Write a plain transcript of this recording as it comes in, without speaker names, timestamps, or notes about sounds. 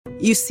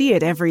You see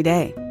it every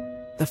day.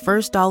 The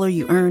first dollar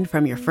you earned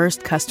from your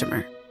first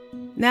customer.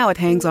 Now it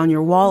hangs on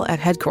your wall at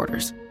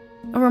headquarters.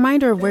 A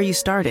reminder of where you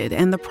started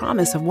and the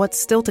promise of what's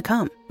still to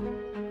come.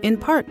 In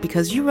part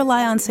because you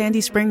rely on Sandy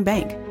Spring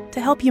Bank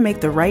to help you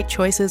make the right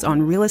choices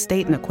on real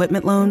estate and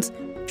equipment loans,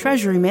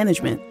 treasury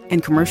management,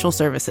 and commercial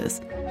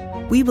services.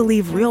 We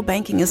believe real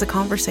banking is a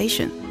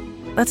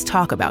conversation. Let's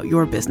talk about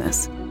your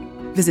business.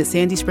 Visit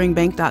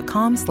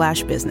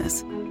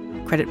sandyspringbank.com/business.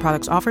 Credit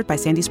products offered by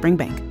Sandy Spring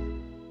Bank.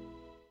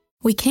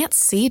 We can't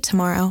see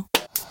tomorrow,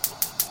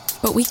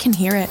 but we can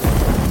hear it.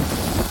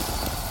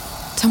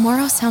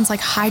 Tomorrow sounds like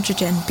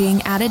hydrogen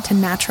being added to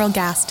natural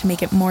gas to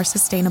make it more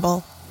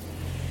sustainable.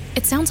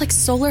 It sounds like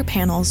solar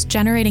panels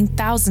generating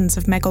thousands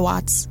of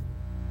megawatts.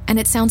 And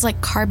it sounds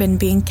like carbon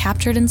being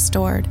captured and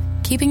stored,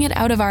 keeping it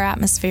out of our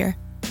atmosphere.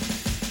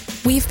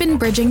 We've been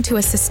bridging to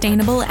a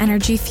sustainable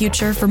energy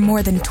future for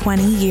more than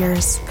 20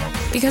 years.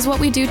 Because what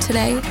we do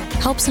today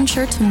helps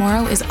ensure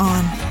tomorrow is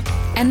on.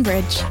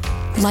 Enbridge.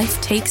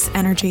 Life takes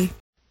energy.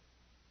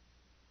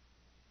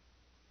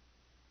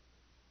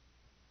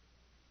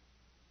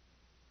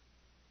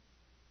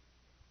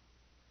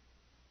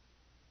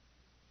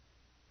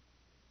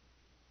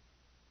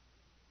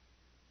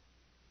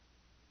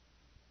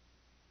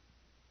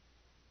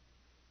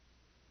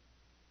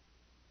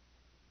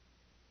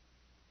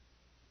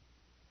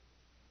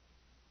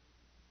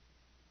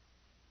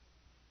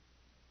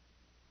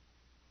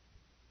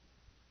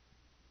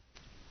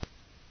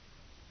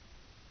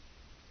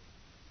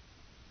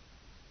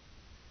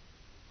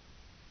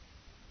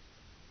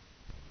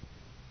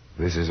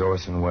 This is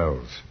Orson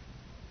Welles,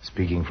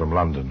 speaking from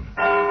London.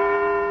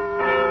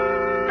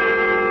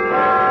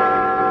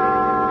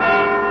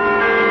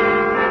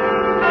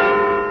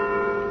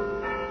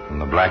 From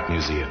the Black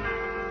Museum.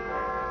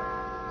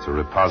 It's a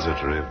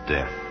repository of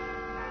death.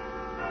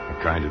 A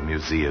kind of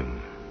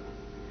museum.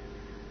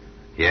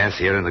 Yes,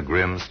 here in the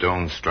grim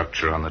stone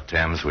structure on the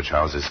Thames which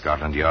houses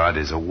Scotland Yard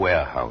is a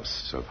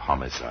warehouse of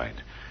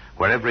homicide,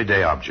 where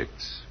everyday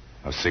objects,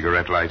 a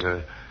cigarette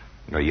lighter,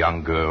 a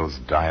young girl's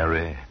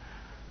diary,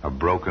 a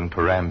broken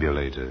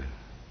perambulator,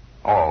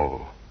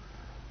 all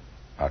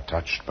are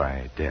touched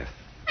by death.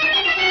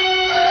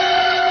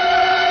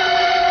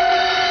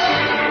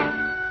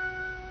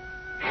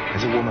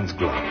 There's a woman's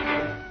glove.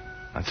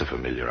 That's a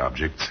familiar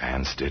object,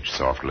 hand-stitched,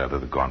 soft leather,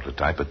 the gauntlet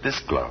type. But this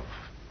glove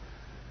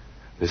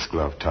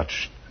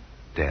touched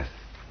death.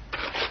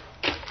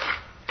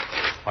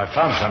 I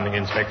found something,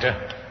 Inspector.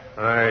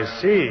 I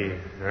see.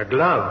 A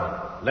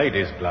glove.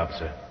 Lady's glove,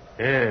 sir.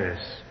 Yes.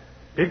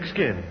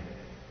 Pigskin.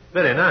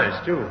 Very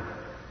nice, too.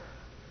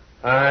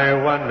 I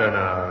wonder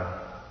now,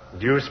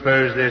 do you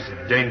suppose this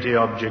dainty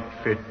object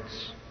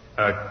fits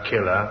a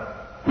killer?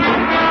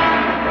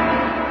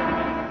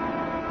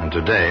 And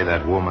today,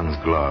 that woman's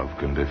glove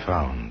can be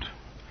found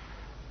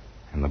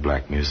in the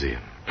Black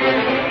Museum.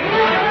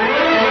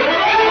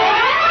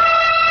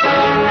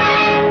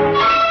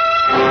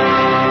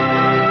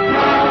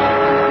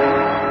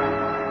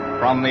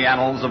 From the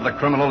annals of the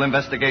Criminal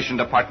Investigation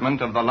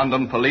Department of the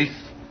London Police,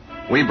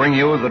 we bring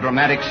you the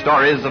dramatic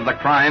stories of the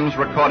crimes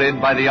recorded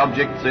by the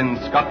objects in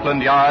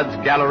Scotland Yard's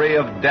Gallery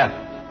of Death,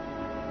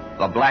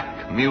 the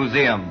Black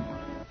Museum.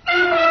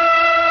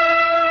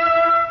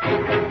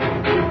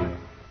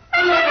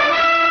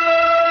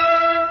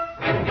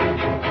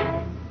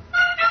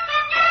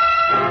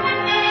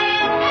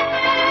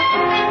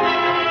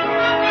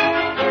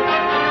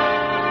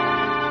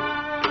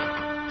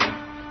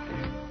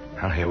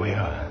 Now, here we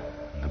are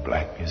in the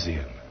Black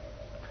Museum.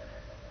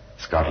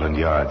 Scotland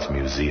Yard's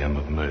Museum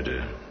of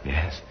Murder.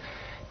 Yes,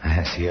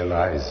 here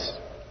lies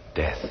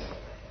death.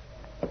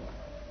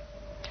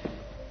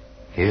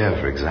 Here,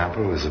 for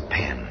example, is a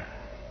pen.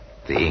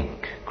 The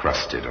ink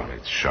crusted on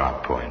its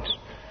sharp point.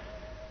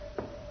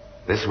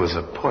 This was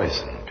a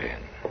poison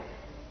pen.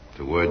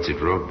 The words it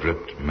wrote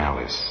dripped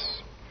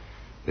malice.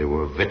 They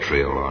were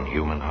vitriol on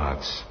human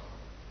hearts.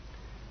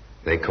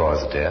 They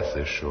cause death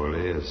as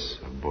surely as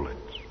a bullet.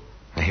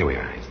 Here we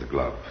are. Here's the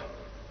glove.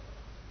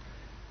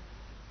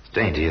 It's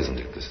dainty, isn't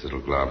it, this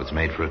little glove? It's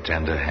made for a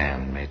tender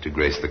hand, made to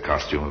grace the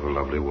costume of a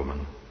lovely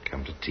woman.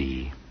 Come to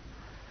tea.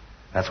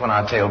 That's when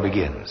our tale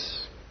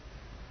begins.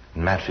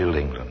 In Matfield,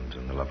 England,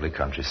 in the lovely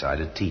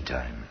countryside at tea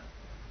time.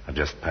 Or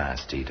just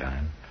past tea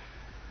time.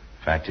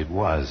 In fact, it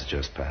was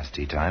just past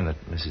tea time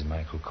that Mrs.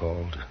 Michael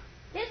called.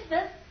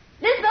 Elizabeth!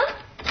 Elizabeth!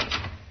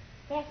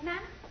 Yes,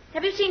 ma'am?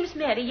 Have you seen Miss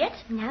Mary yet?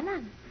 No,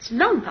 ma'am. It's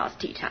long past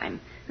tea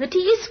time. The tea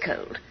is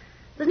cold.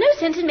 There's no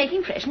sense in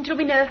making fresh until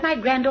we know if my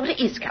granddaughter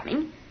is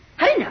coming.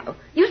 Hurry now.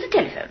 Use the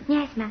telephone.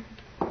 Yes, ma'am.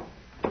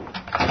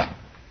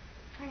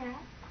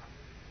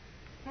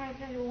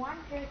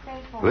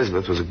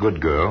 Elizabeth was a good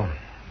girl.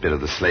 A bit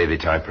of the slavey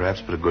type,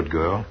 perhaps, but a good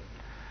girl.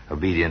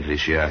 Obediently,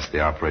 she asked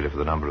the operator for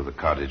the number of the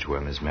cottage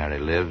where Miss Mary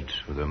lived,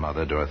 with her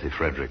mother, Dorothy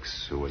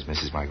Fredericks, who was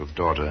Mrs. Michael's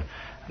daughter,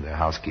 and their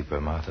housekeeper,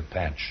 Martha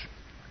Patch.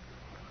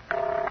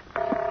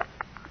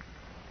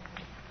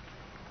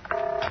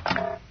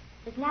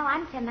 There's no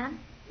answer, ma'am.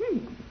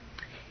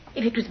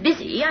 If it was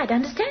busy, I'd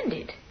understand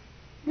it.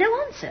 No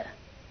answer.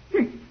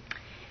 Well,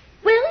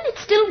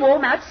 it's still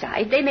warm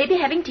outside, they may be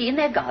having tea in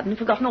their garden and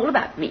forgotten all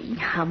about me.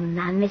 Oh,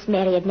 Mum, Miss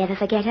Mary would never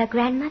forget her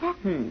grandmother.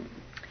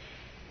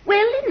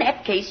 Well, in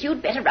that case,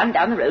 you'd better run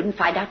down the road and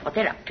find out what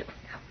they're up to.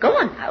 Now, go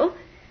on now.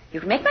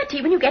 You can make my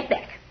tea when you get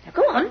back. Now,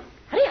 go on.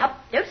 Hurry up.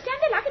 Don't stand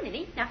there like a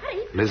ninny. Now,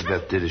 hurry.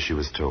 Elizabeth did as she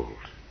was told.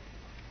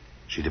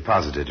 She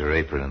deposited her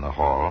apron in the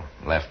hall,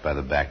 left by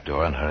the back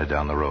door, and hurried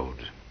down the road.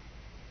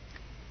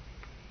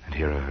 And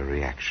here are her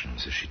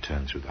reactions as she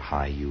turned through the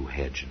high yew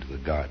hedge into the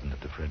garden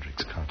at the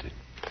Fredericks' cottage.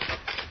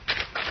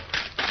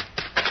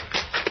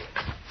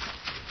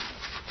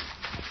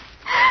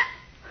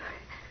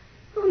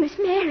 Oh, Miss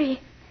Mary.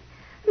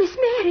 Miss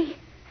Mary.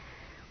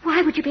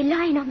 Why would you be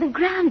lying on the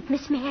ground,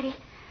 Miss Mary?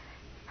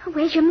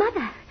 Where's your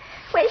mother?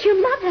 Where's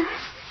your mother?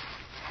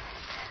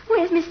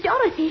 Where's Miss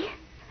Dorothy?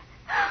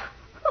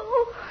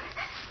 Oh,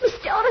 Miss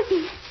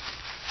Dorothy.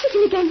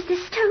 Sitting against the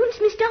stones,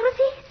 Miss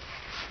Dorothy.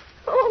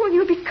 Oh,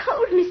 you'll be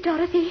cold, Miss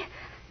Dorothy.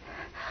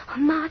 Oh,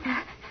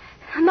 Martha.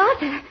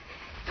 Martha.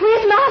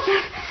 Where's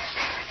Martha?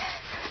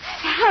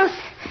 The house.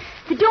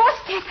 The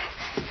doorstep.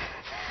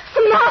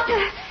 Oh,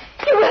 Martha.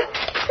 You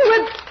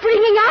were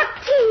bringing out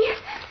tea.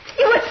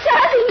 You were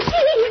serving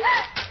tea.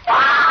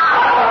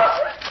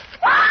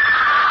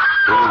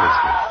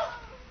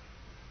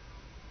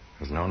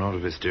 There was no note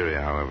of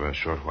hysteria, however, a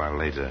short while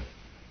later,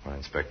 when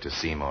Inspector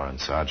Seymour and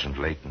Sergeant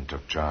Layton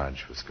took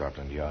charge for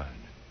Scotland Yard.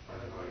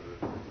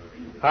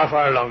 How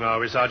far along are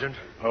we, Sergeant?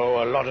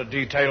 Oh, a lot of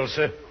details,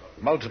 sir.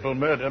 Multiple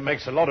murder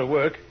makes a lot of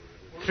work.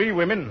 3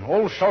 women,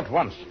 all shot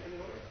once.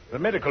 The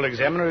medical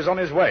examiner is on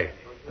his way.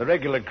 The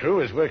regular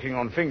crew is working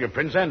on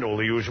fingerprints and all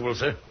the usual,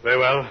 sir. Very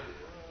well.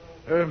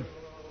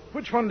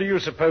 Which one do you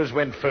suppose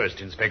went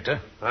first, Inspector?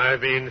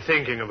 I've been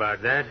thinking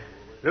about that.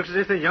 Looks as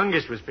if the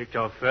youngest was picked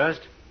off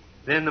first.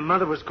 Then the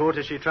mother was caught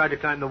as she tried to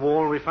climb the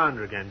wall we found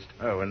her against.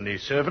 Oh, and the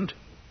servant?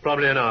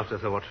 Probably an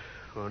afterthought.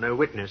 Or no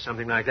witness,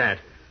 something like that.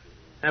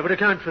 That would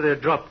account for the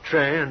dropped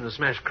tray and the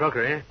smashed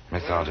crockery.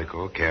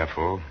 Methodical,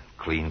 careful,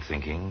 clean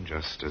thinking,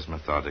 just as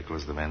methodical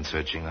as the men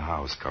searching the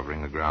house,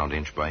 covering the ground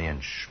inch by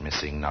inch,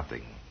 missing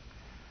nothing.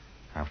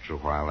 After a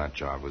while, that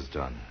job was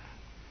done.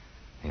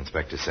 The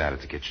inspector sat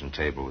at the kitchen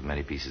table with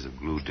many pieces of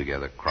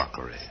glued-together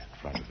crockery in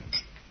front of him.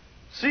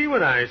 See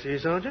what I see,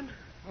 Sergeant?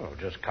 Oh,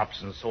 just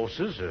cups and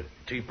saucers, a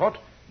teapot,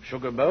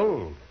 sugar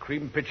bowl,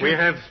 cream pitcher. We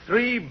have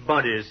 3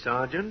 bodies,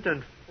 Sergeant,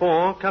 and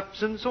 4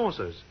 cups and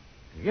saucers.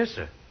 Yes,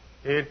 sir.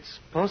 It's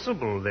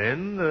possible,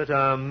 then, that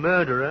our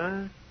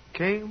murderer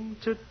came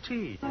to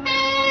tea.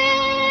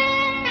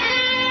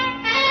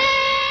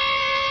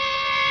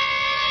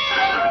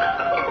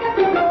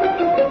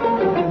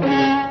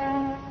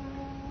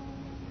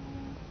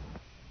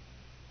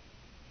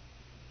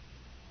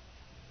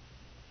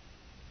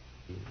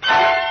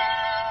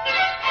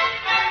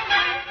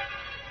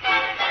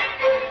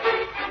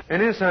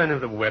 Any sign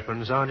of the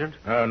weapon, Sergeant?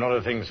 Oh, not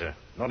a thing, sir.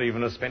 Not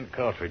even a spent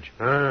cartridge.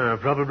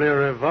 Probably a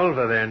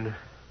revolver, then.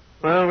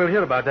 Well, we'll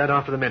hear about that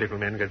after the medical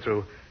men get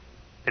through.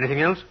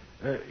 Anything else?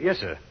 Yes,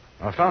 sir.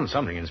 I found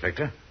something,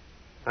 Inspector.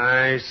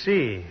 I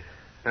see.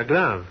 A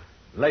glove.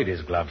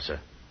 Lady's glove, sir.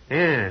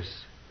 Yes.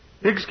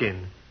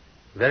 Pigskin.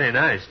 Very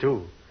nice,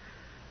 too.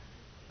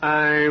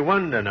 I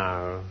wonder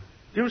now,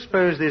 do you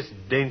suppose this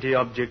dainty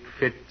object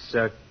fits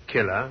a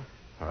killer?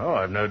 Oh,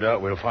 I've no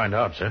doubt we'll find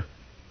out, sir.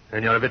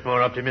 And you're a bit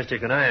more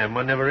optimistic than I am.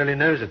 One never really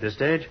knows at this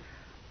stage.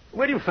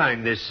 Where do you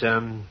find this,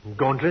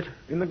 gauntlet?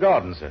 In the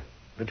garden, sir.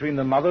 Between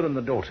the mother and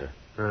the daughter.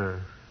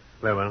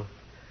 Well.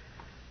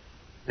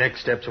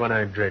 Next step's one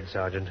I dread,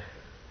 Sergeant.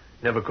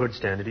 Never could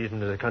stand it,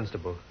 even as a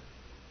constable.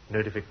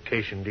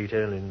 Notification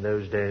detail in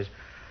those days.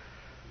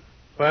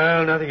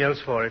 Well, nothing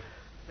else for it.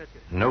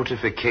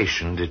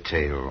 Notification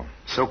detail.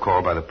 So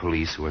called by the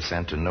police, who are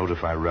sent to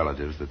notify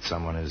relatives that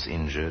someone is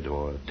injured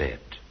or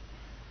dead.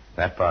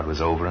 That part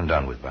was over and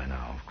done with by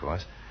now, of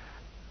course.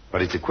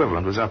 But its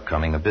equivalent was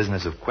upcoming, the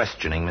business of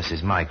questioning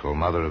Mrs. Michael,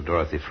 mother of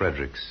Dorothy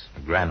Fredericks,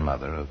 the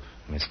grandmother of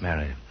Miss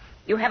Mary.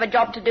 You have a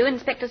job to do,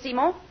 Inspector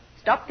Seymour.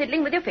 Stop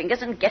fiddling with your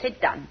fingers and get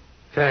it done.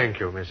 Thank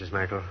you, Mrs.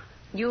 Michael.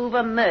 You've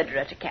a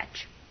murderer to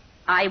catch.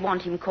 I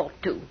want him caught,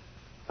 too.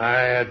 I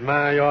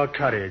admire your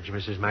courage,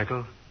 Mrs.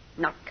 Michael.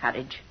 Not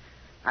courage.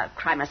 I'll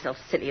cry myself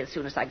silly as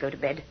soon as I go to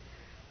bed.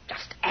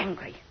 Just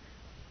angry.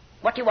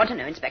 What do you want to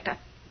know, Inspector?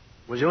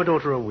 Was your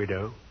daughter a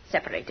widow?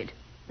 Separated.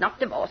 Not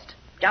divorced.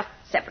 Just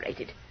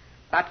separated.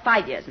 About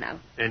 5 years now.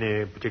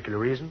 Any particular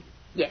reason?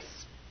 Yes.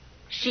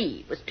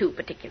 She was too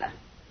particular.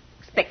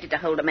 Expected to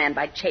hold a man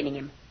by chaining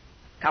him.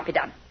 Can't be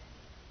done.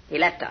 He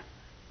left her.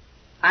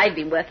 I've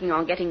been working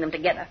on getting them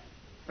together.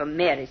 For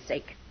Mary's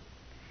sake.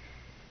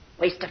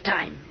 Waste of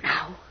time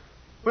now.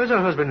 Where's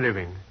her husband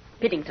living?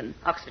 Piddington,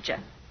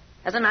 Oxfordshire.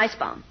 Has a nice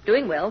farm.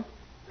 Doing well.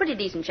 Pretty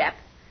decent chap.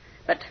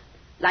 But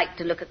liked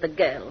to look at the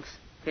girls,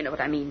 if you know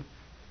what I mean.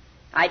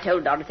 I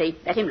told Dorothy,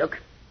 let him look.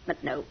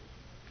 But no.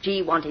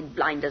 She wanted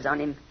blinders on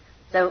him.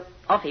 So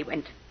off he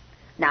went.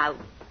 Now,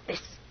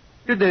 this.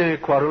 Did they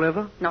quarrel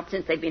ever? Not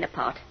since they've been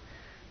apart.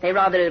 They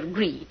rather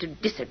agree to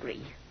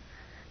disagree.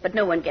 But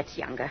no one gets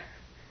younger.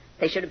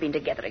 They should have been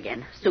together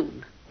again,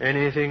 soon.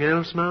 Anything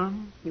else,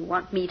 ma'am? You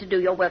want me to do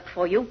your work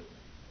for you?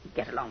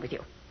 Get along with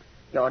you.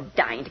 You're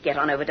dying to get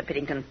on over to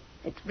Piddington.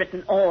 It's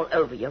written all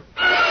over you.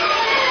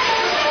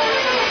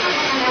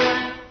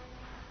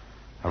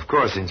 Of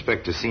course,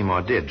 Inspector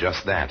Seymour did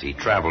just that. He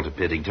traveled to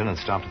Piddington and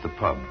stopped at the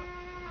pub.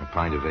 A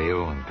pint of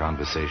ale and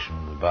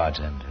conversation with the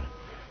bartender.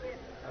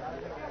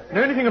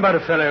 Know anything about a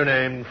fellow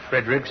named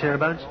Fredericks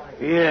hereabouts?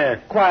 Yeah,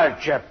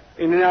 quiet chap.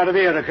 In and out of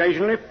here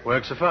occasionally.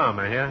 Works a farm,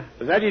 I hear.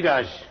 That he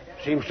does.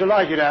 Seems to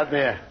like it out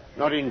there.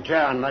 Not in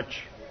town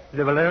much.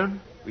 Live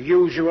alone?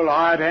 Usual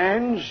hired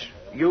hands,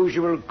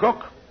 usual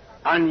cook,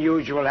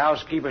 unusual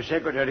housekeeper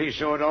secretary,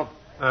 sort of.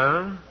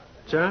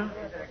 Sir?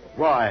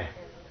 Why?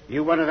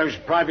 You one of those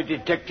private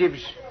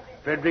detectives?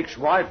 Frederick's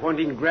wife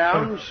wanting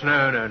grounds? Oh,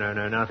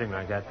 no, nothing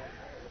like that.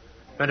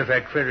 Matter of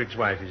fact, Frederick's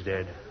wife is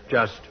dead.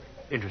 Just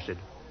interested.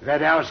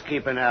 That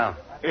housekeeper now.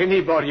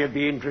 Anybody'd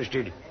be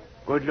interested.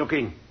 Good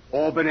looking,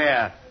 auburn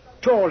hair,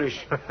 tallish.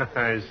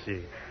 I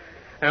see.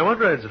 What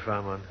road's the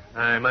farm on?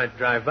 I might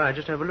drive by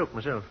just to have a look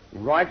myself.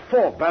 Right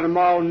Fork, about a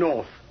mile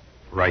north.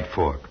 Right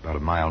Fork, about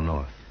a mile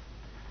north.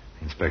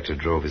 The inspector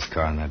drove his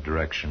car in that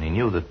direction. He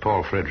knew that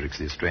Paul Fredericks,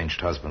 the estranged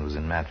husband, was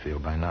in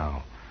Matfield by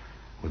now,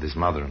 with his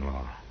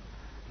mother-in-law.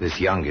 This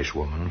youngish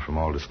woman, from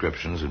all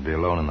descriptions, would be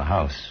alone in the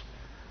house.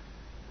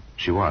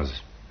 She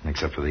was,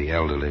 except for the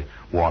elderly,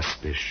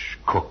 waspish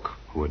cook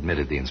who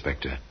admitted the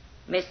inspector.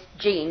 Miss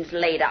Jean's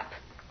laid up.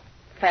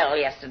 Fell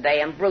yesterday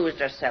and bruised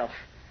herself.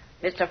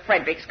 Mr.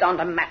 Frederick's gone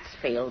to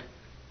Matsfield.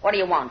 What do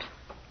you want?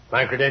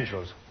 My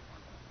credentials.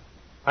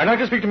 I'd like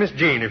to speak to Miss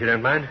Jean, if you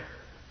don't mind.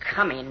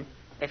 Come in,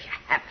 if you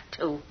have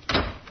to.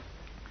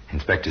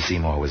 Inspector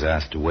Seymour was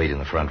asked to wait in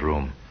the front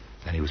room.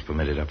 Then he was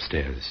permitted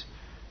upstairs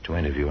to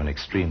interview an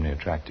extremely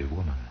attractive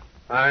woman.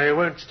 I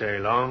won't stay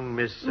long,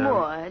 Miss...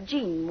 Moore,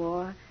 Jean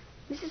Moore.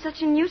 This is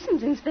such a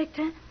nuisance,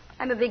 Inspector.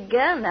 I'm a big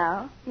girl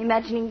now,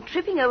 imagining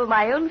tripping over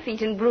my own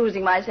feet and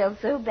bruising myself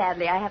so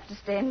badly I have to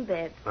stay in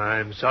bed.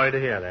 I'm sorry to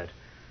hear that.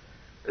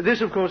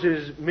 This, of course,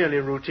 is merely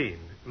routine.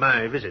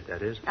 My visit,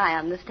 that is. I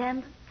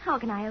understand. How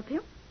can I help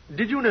you?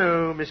 Did you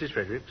know Mrs.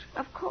 Fredericks?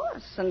 Of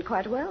course, and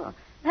quite well.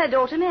 Her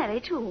daughter Mary,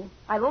 too.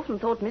 I've often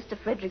thought Mr.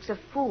 Fredericks a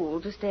fool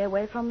to stay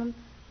away from them.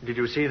 Did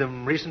you see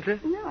them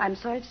recently? No, I'm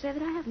sorry to say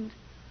that I haven't.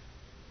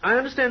 I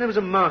understand there was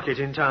a market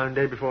in town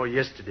day before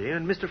yesterday,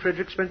 and Mr.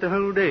 Fredericks spent the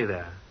whole day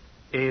there.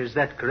 Is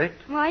that correct?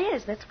 Why,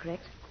 yes, that's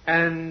correct.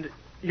 And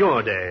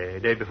your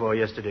day before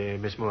yesterday,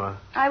 Miss Moore?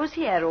 I was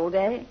here all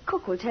day.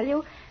 Cook will tell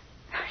you.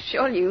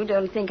 Surely you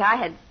don't think I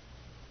had...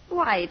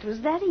 Why, it was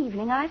that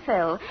evening I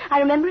fell. I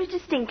remember it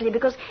distinctly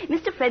because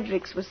Mr.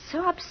 Fredericks was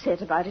so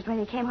upset about it when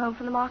he came home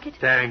from the market.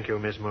 Thank you,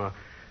 Miss Moore.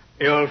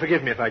 You'll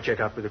forgive me if I check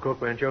up with the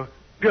cook, won't you?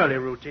 Purely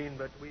routine,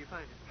 but we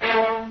find it.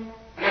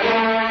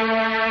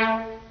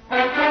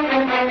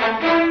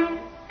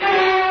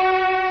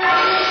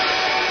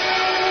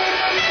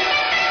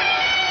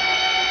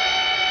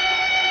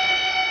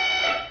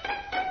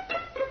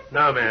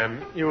 Now,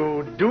 ma'am,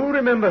 you do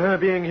remember her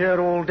being here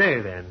all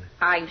day, then?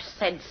 I've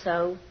said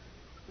so.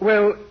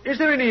 Well, is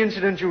there any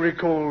incident you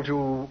recall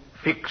to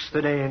fix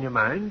the day in your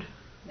mind?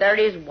 There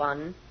is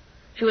one.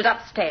 She was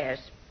upstairs.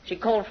 She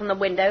called from the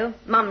window.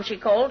 Mum, she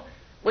called.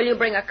 Will you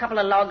bring a couple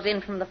of logs in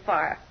from the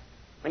fire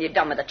when you're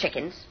done with the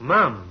chickens?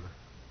 Mum?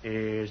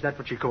 Is that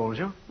what she calls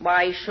you?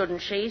 Why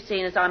shouldn't she,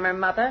 seeing as I'm her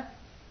mother?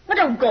 Well,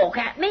 don't gawk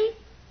at me.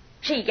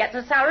 She gets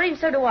a salary and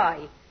so do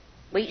I.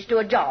 We each do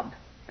a job.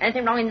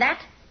 Anything wrong in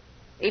that?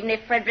 Even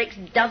if Fredericks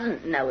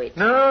doesn't know it.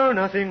 No,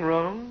 nothing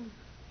wrong.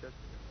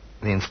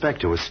 The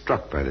inspector was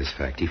struck by this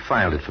fact. He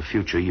filed it for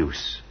future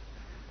use.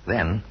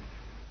 Then,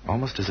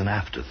 almost as an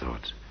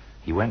afterthought,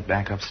 he went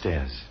back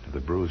upstairs to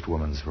the bruised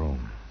woman's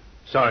room.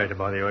 Sorry to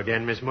bother you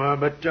again, Miss Moore,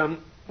 but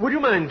would you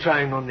mind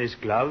trying on this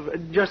glove,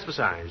 just for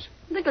size?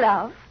 The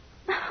glove?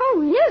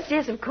 Oh,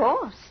 yes, of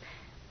course.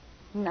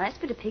 Nice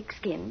bit of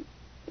pigskin.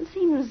 It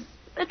seems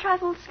a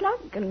trifle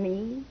slug on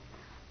me.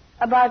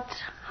 About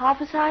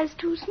half a size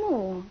too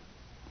small.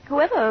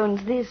 Whoever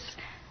owns this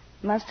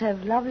must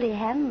have lovely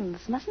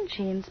hands, mustn't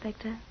she,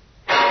 Inspector?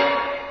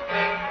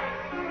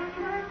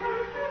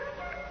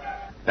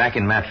 Back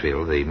in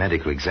Matfield, the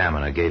medical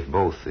examiner gave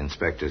both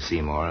Inspector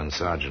Seymour and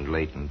Sergeant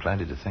Layton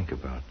plenty to think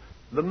about.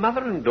 The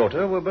mother and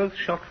daughter were both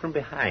shot from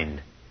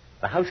behind.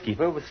 The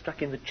housekeeper was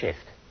struck in the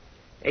chest.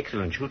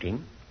 Excellent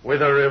shooting.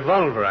 With a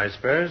revolver, I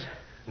suppose.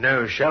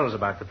 No shells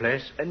about the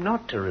place.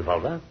 Not a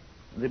revolver.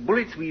 The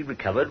bullets we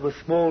recovered were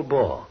small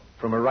bore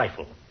from a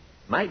rifle.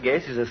 My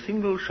guess is a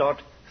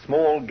single-shot,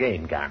 small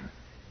game gun.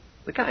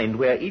 The kind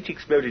where each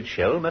exploded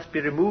shell must be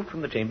removed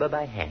from the chamber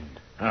by hand.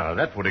 Oh,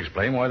 that would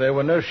explain why there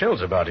were no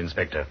shells about,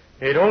 Inspector.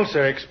 It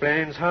also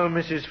explains how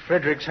Mrs.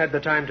 Fredericks had the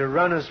time to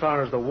run as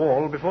far as the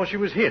wall before she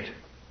was hit.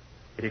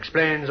 It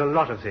explains a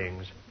lot of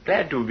things.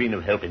 Glad to have been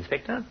of help,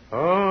 Inspector.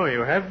 Oh,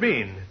 you have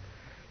been.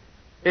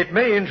 It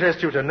may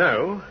interest you to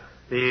know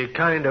the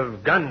kind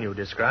of gun you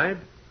describe.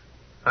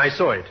 I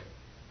saw it,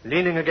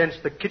 leaning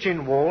against the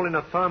kitchen wall in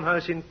a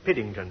farmhouse in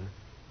Piddington,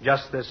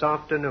 just this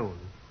afternoon.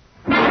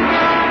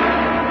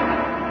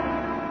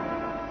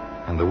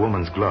 And the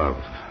woman's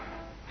glove.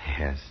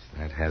 Yes,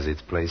 that has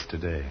its place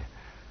today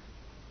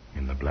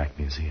in the Black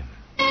Museum.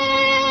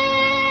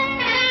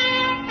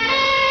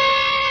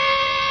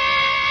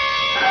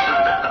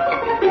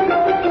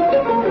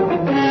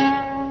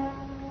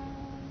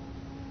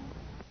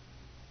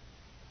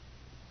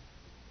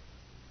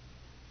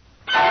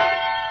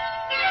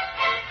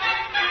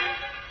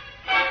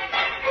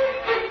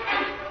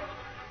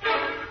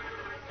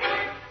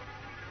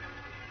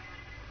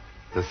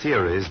 The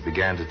theories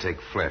began to take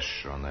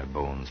flesh on their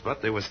bones,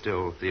 but they were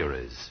still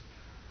theories.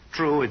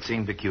 True, it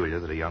seemed peculiar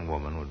that a young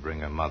woman would bring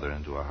her mother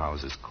into a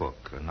house as cook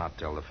and not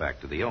tell the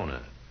fact to the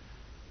owner.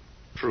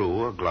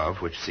 True, a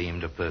glove which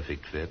seemed a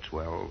perfect fit,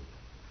 well,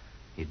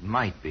 it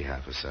might be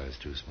half a size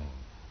too small.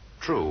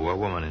 True, a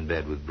woman in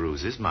bed with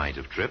bruises might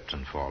have tripped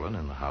and fallen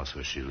in the house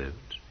where she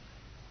lived.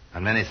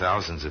 And many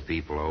thousands of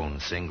people own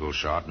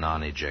single-shot,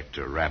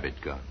 non-ejector rabbit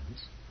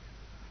guns.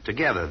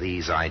 Together,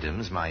 these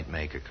items might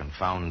make a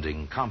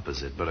confounding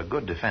composite, but a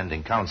good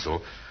defending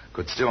counsel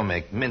could still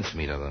make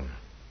mincemeat of them.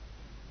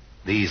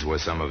 These were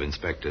some of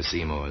Inspector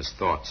Seymour's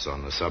thoughts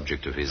on the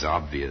subject of his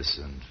obvious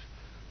and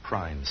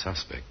prime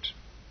suspect.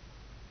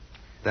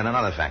 Then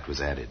another fact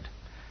was added.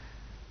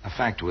 A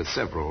fact with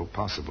several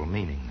possible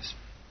meanings.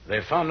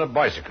 They found a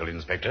bicycle,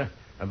 Inspector,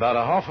 about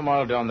a half a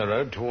mile down the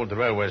road toward the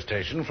railway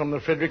station from the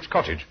Fredericks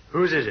cottage.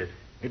 Whose is it?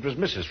 It was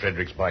Mrs.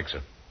 Fredericks' bike,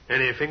 sir.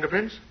 Any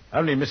fingerprints?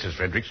 Only Mrs.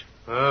 Fredericks.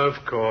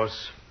 Of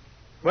course.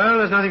 Well,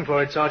 there's nothing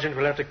for it, Sergeant.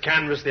 We'll have to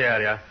canvass the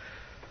area.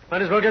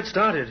 Might as well get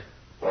started.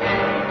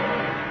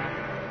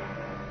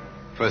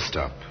 First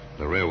stop,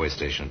 the railway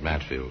station at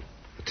Matfield.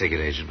 The ticket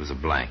agent was a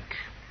blank.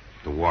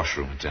 The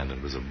washroom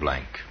attendant was a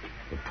blank.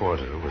 The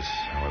porter was,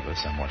 however,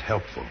 somewhat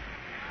helpful.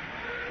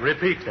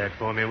 Repeat that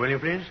for me, will you,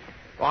 please?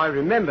 I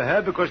remember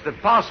her because the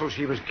parcel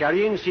she was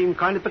carrying seemed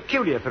kind of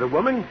peculiar for a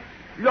woman.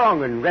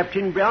 Long and wrapped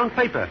in brown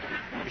paper.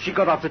 She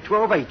got off the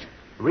 12-8.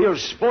 Real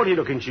sporty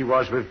looking she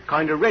was, with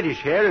kind of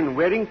reddish hair and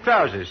wearing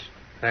trousers.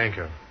 Thank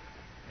you.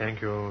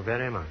 Thank you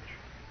very much.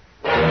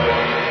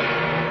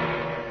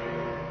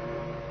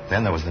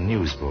 Then there was the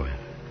newsboy.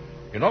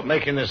 You're not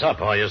making this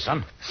up, are you,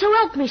 son? So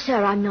help me,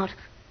 sir, I'm not.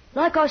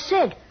 Like I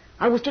said,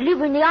 I was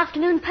delivering the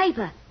afternoon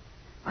paper.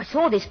 I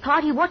saw this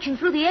party watching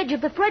through the edge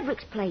of the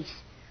Fredericks place.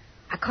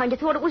 I kind of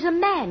thought it was a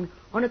man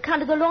on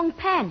account of the long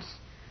pants.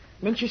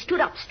 And then she stood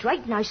up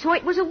straight and I saw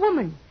it was a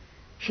woman.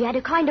 She had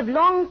a kind of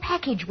long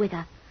package with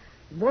her.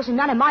 It wasn't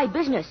none of my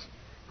business.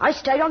 I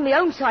stayed on my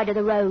own side of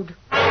the road.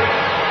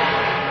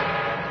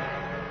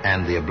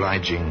 And the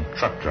obliging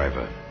truck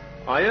driver.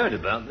 I heard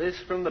about this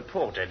from the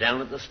porter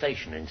down at the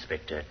station,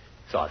 Inspector,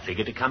 so I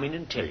figured to come in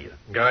and tell you.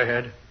 Go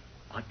ahead.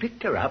 I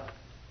picked her up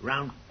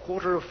round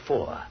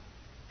 4:15.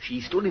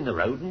 She stood in the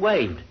road and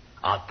waved.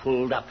 I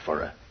pulled up for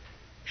her.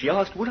 She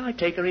asked would I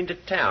take her into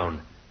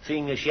town,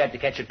 seeing as she had to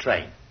catch a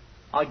train.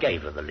 I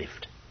gave her the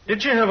lift.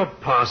 Did she have a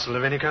parcel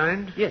of any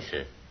kind? Yes,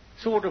 sir.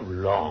 Sort of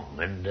long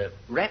and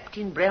wrapped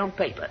in brown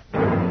paper.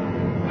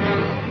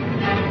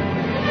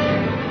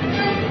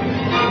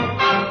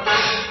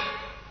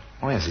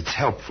 Oh, yes, it's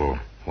helpful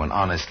when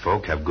honest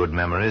folk have good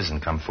memories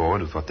and come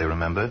forward with what they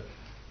remember.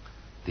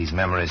 These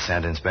memories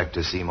sent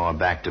Inspector Seymour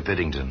back to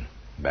Piddington,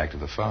 back to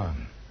the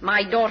farm.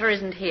 My daughter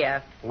isn't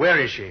here. Where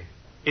is she?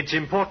 It's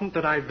important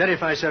that I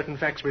verify certain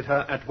facts with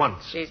her at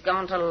once. She's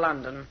gone to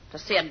London to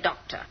see a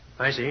doctor.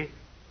 I see.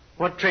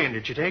 What train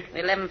did she take?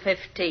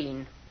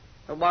 11:15.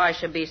 But why I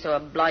should be so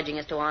obliging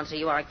as to answer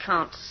you, I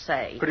can't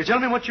say. Could you tell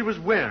me what she was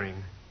wearing?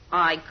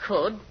 I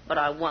could, but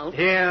I won't.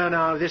 Here,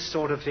 now, this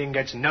sort of thing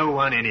gets no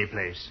one any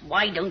place.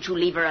 Why don't you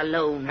leave her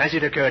alone? Has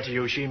it occurred to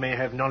you she may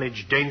have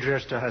knowledge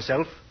dangerous to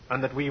herself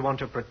and that we want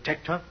to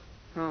protect her?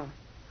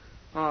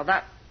 Oh,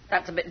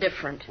 that's a bit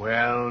different.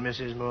 Well,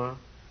 Mrs. Moore?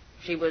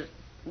 She was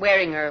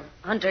wearing her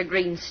hunter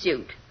green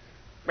suit,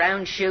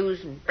 brown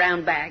shoes and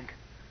brown bag.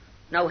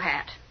 No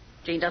hat.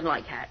 Jean doesn't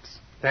like hats.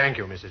 Thank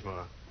you, Mrs.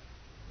 Moore.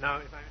 Now,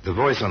 if I... The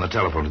voice on the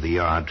telephone to the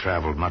yard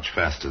traveled much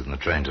faster than the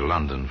train to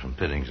London from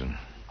Piddington.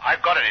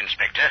 I've got it,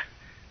 Inspector.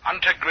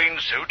 Hunter green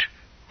suit,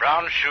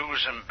 brown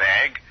shoes and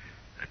bag,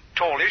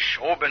 tallish,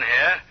 auburn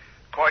hair,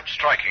 quite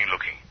striking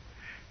looking.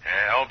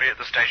 I'll be at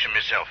the station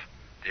myself.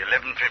 The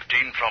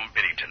 11:15 from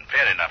Piddington.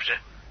 Fair enough, sir.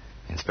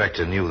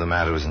 Inspector knew the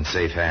matter was in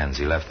safe hands.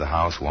 He left the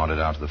house, wandered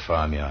out to the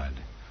farmyard.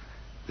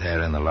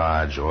 There in the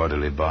large,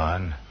 orderly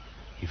barn,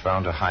 he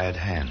found a hired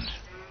hand.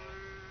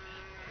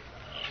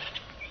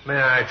 May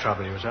I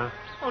trouble you, sir?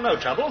 Oh, no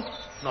trouble.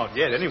 Not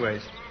yet,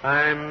 anyways.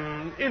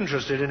 I'm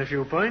interested in a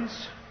few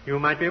points. You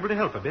might be able to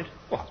help a bit.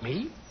 What,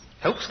 me?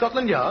 Help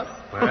Scotland Yard?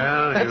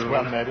 Well, That's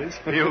one, that is.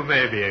 You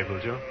may be able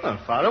to. Oh,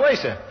 far away,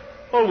 sir.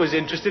 Always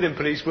interested in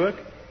police work.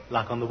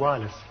 Like on the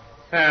wireless.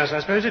 Yes,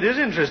 I suppose it is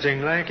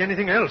interesting, like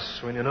anything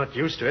else, when you're not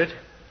used to it.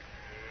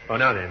 Oh,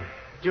 now then,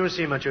 do you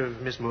see much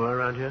of Miss Moore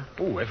around here?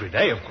 Oh, every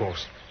day, of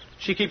course.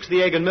 She keeps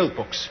the egg and milk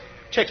books.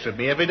 Checks with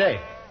me every day.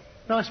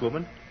 Nice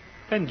woman.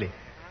 Friendly.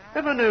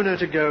 Ever known her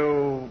to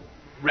go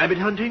rabbit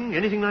hunting,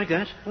 anything like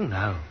that? Oh,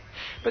 no.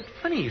 But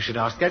funny you should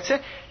ask that, sir.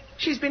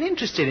 She's been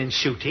interested in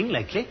shooting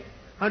lately.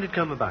 How'd it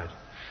come about?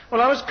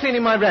 Well, I was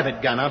cleaning my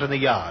rabbit gun out in the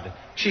yard.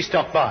 She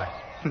stopped by.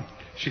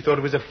 She thought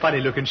it was a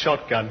funny-looking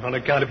shotgun on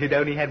account of it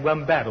only had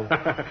one barrel.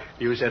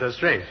 You set her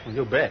straight. Well,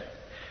 you bet.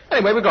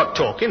 Anyway, we got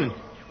talking.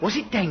 Was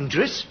it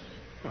dangerous?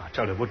 Well, I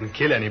told her it wouldn't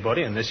kill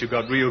anybody unless you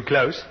got real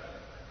close.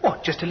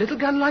 What, just a little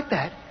gun like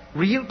that?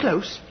 Real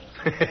close?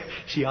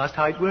 She asked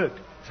how it worked,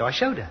 so I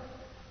showed her.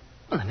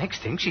 Well, the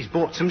next thing, she's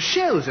bought some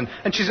shells, and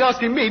she's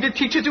asking me to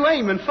teach her to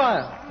aim and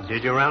fire.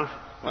 Did you, Ralph?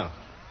 Well,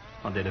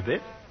 I did a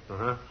bit.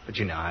 Uh-huh. But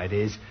you know how it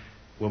is.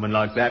 Woman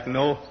like that and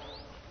all.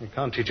 You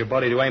can't teach a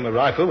body to aim a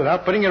rifle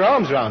without putting your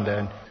arms round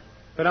her.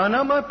 But I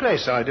know my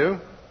place, I do.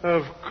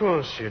 Of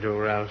course you do,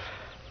 Ralph.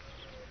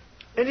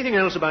 Anything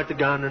else about the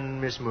gun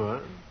and Miss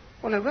Moore?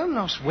 Well, around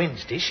last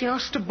Wednesday, she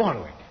asked to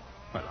borrow it.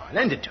 Well, I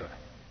lent it to her.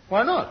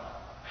 Why not?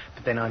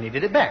 But then I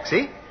needed it back,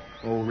 see?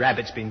 Old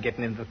Rabbit's been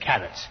getting into the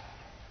carrots.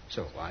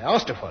 So I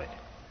asked her for it.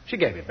 She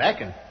gave it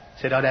back and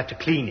said I'd have to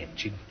clean it.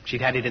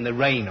 She'd had it in the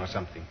rain or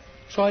something.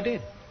 So I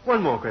did.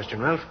 One more question,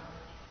 Ralph.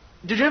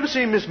 Did you ever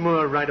see Miss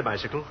Moore ride a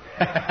bicycle?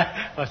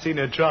 I seen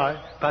her try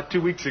about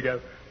 2 weeks ago,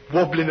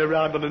 wobbling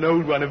around on an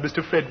old one of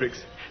Mr.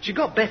 Frederick's. She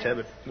got better,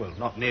 but, well,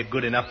 not near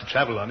good enough to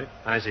travel on it.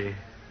 I see.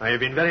 You've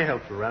been very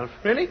helpful, Ralph.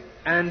 Really?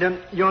 And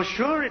you're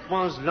sure it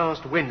was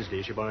last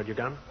Wednesday she borrowed your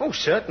gun? Oh,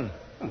 certain.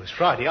 It was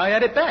Friday. I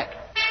had it back.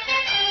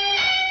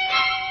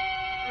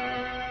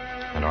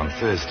 And on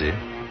Thursday,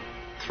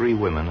 3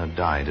 women had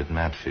died at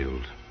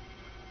Matfield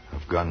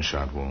of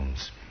gunshot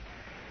wounds.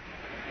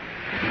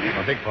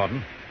 I beg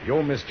pardon.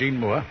 You're Miss Jean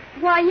Moore?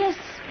 Why, yes,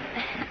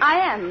 I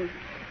am.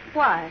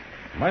 Why?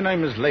 My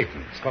name is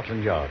Leighton,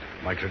 Scotland Yard.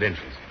 My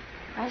credentials.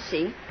 I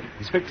see.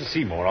 Inspector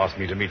Seymour asked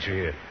me to meet you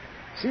here.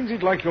 Seems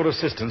he'd like your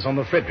assistance on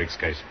the Fredericks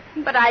case.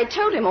 But I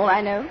told him all I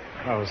know.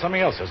 Oh,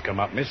 something else has come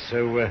up, miss,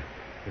 so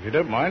if you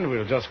don't mind,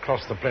 we'll just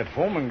cross the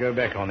platform and go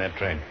back on that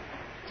train.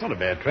 It's not a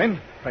bad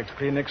train.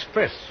 Practically an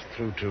express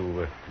through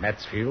to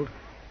Matsfield.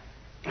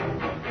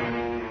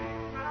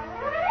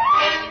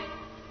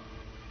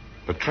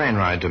 The train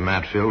ride to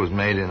Matfield was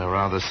made in a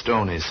rather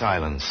stony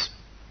silence.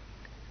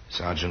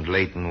 Sergeant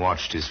Leighton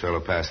watched his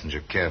fellow passenger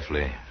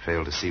carefully,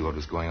 failed to see what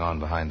was going on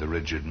behind the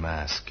rigid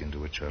mask into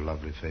which her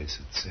lovely face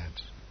had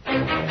set.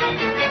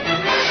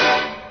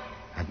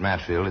 At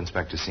Matfield,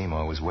 Inspector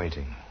Seymour was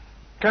waiting.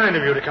 Kind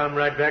of you to come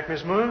right back,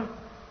 Miss Moore.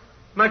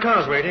 My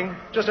car's waiting,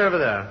 just over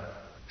there.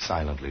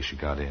 Silently, she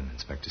got in.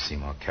 Inspector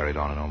Seymour carried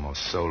on an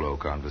almost solo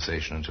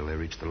conversation until they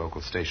reached the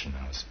local station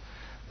house.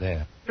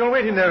 There. If you're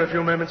waiting there a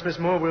few moments, Miss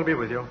Moore, we'll be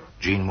with you.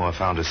 Jean Moore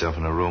found herself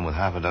in a room with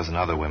half a dozen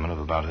other women of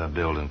about her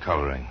build and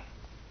coloring.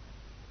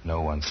 No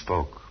one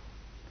spoke.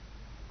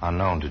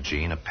 Unknown to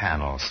Jean, a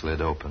panel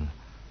slid open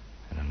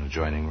in an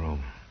adjoining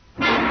room.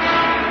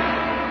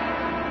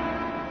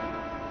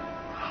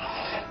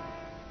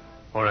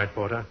 All right,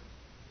 Porter.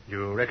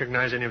 You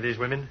recognize any of these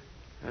women?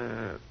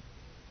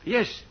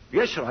 Yes,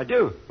 sir, I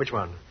do. Which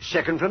one?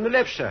 Second from the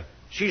left, sir.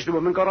 She's the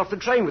woman got off the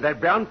train with that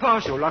brown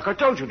parcel, like I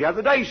told you the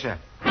other day, sir.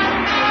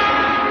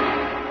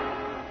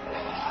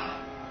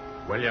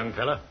 Well, young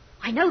fella?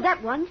 I know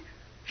that one.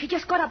 She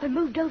just got up and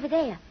moved over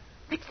there.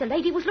 That's the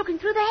lady who was looking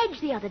through the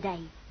hedge the other day.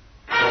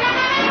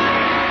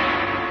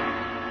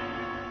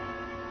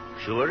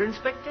 Sure,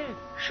 Inspector?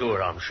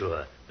 Sure, I'm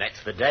sure.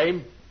 That's the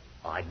dame.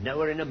 I'd know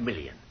her in a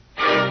million.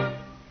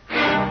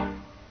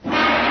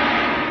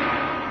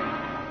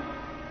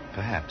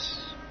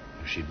 Perhaps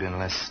if she'd been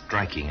less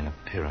striking in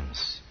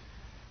appearance.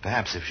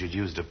 Perhaps if she'd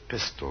used a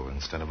pistol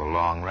instead of a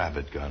long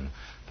rabbit gun.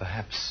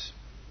 Perhaps...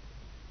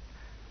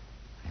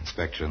 The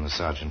inspector and the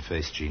sergeant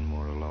faced Jean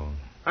Moore alone.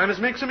 I must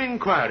make some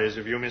inquiries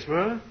of you, Miss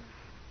Moore.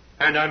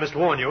 And I must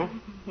warn you,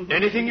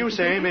 anything you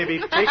say may be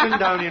taken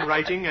down in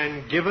writing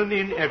and given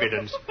in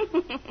evidence.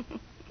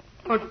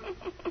 What?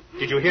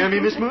 Did you hear me,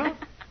 Miss Moore?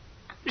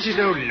 This is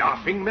no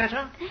laughing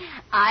matter.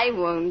 I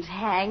won't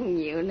hang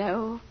you,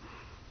 no.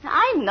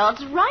 I'm not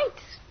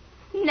right.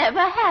 Never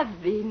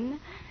have been.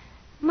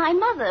 My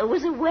mother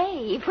was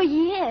away for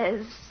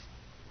years.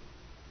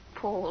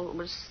 Paul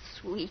was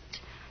sweet.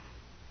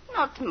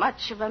 Not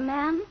much of a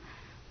man.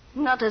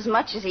 Not as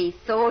much as he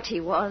thought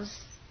he was.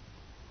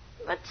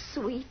 But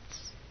sweet.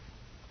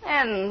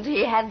 And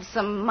he had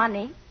some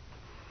money.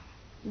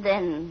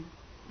 Then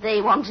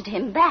they wanted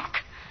him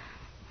back.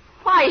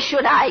 Why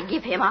should I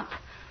give him up?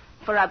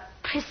 For a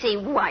prissy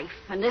wife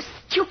and a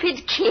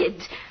stupid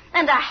kid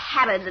and a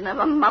harridan of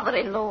a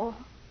mother-in-law.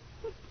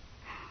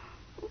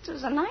 It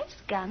was a nice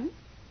gun.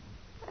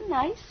 A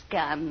nice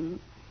gun.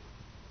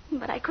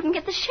 But I couldn't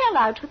get the shell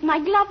out with my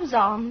gloves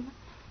on.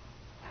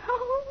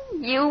 Oh,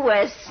 you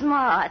were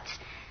smart.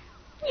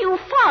 You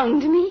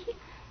found me.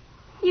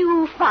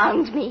 You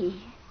found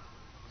me.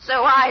 So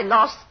I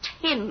lost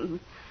him.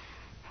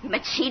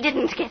 But she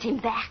didn't get him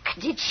back,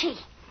 did she?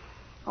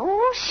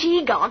 All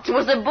she got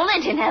was a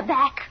bullet in her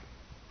back.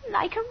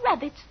 Like a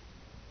rabbit.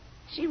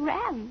 She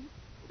ran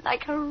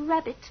like a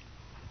rabbit.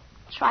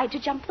 Tried to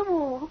jump the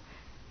wall.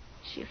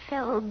 She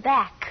fell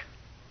back.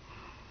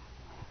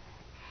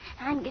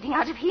 I'm getting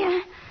out of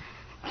here.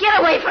 Get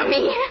away from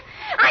me.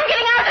 I'm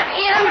getting out of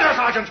here. Hold there,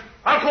 Sergeant.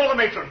 I'll call the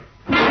matron.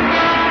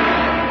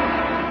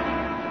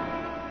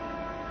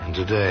 And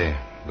today,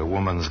 the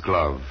woman's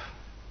glove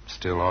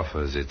still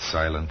offers its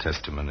silent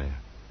testimony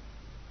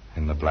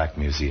in the Black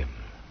Museum.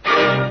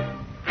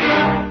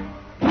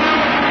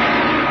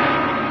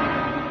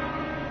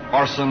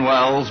 Orson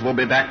Welles will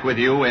be back with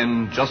you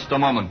in just a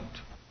moment.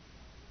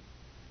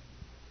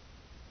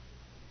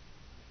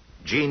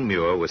 Jean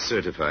Muir was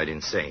certified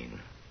insane.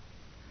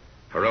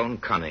 Her own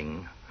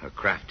cunning, her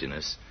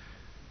craftiness,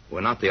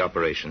 were not the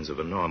operations of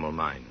a normal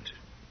mind.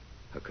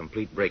 Her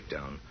complete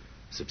breakdown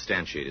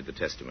substantiated the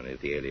testimony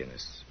of the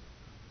alienist.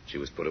 She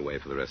was put away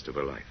for the rest of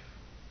her life.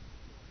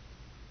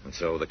 And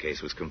so the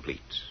case was complete.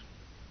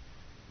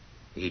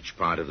 Each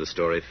part of the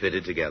story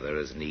fitted together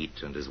as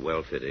neat and as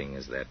well-fitting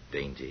as that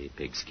dainty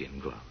pigskin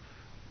glove.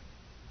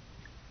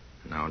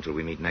 Now, until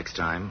we meet next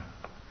time,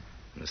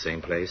 in the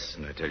same place,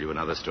 and I tell you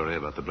another story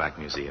about the Black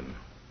Museum,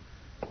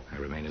 I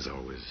remain, as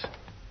always,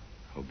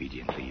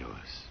 obediently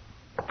yours.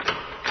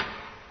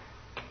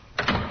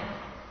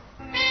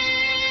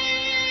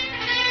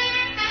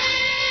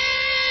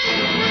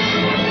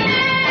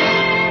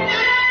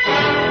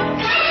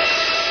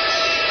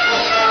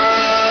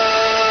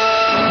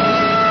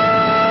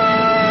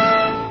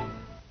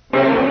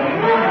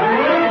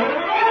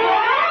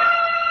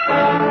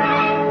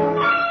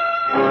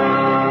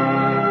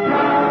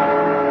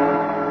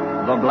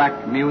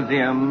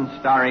 Museum,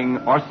 starring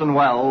Orson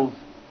Welles,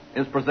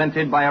 is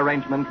presented by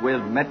arrangement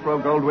with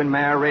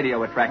Metro-Goldwyn-Mayer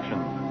Radio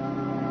Attractions.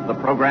 The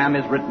program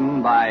is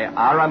written by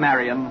Ara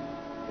Marion,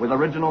 with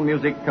original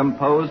music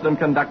composed and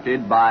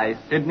conducted by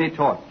Sidney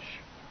Torch.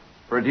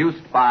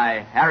 Produced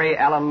by Harry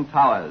Allen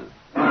Towers.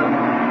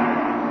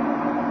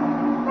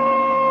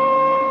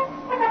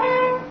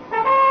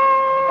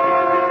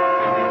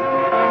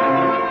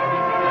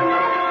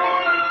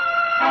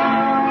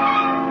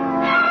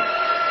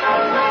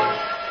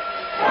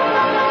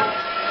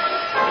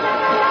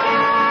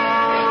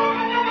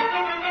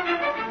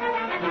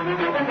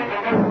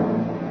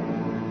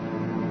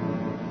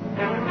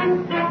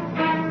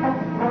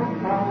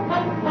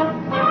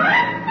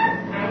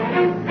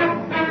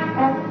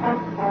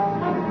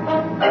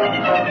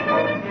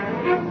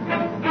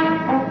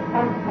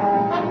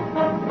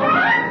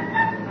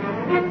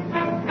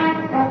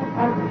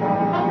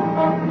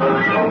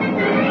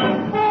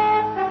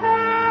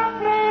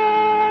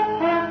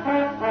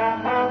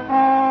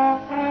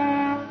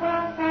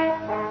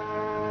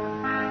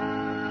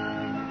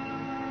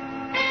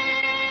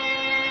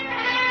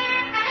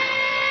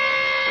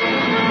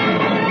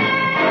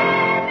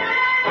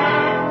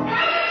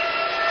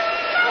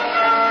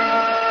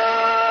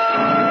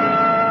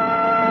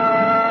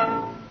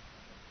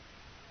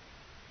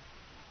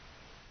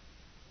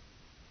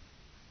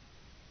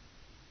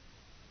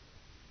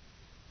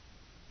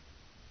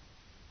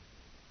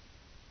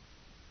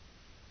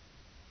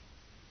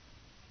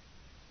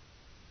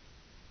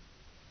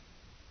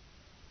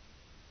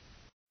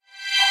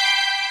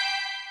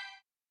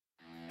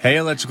 Hey,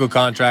 electrical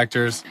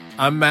contractors.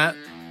 I'm Matt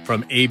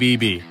from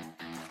ABB.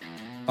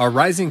 Are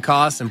rising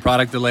costs and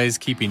product delays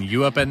keeping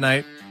you up at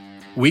night?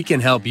 We can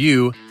help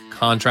you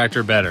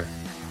contractor better.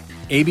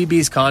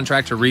 ABB's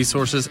contractor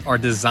resources are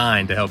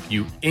designed to help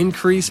you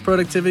increase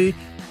productivity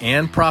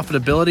and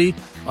profitability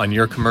on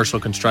your commercial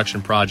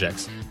construction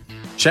projects.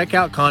 Check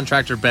out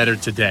Contractor Better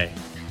today.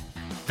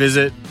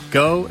 Visit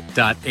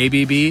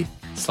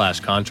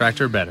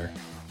go.abb/contractorbetter.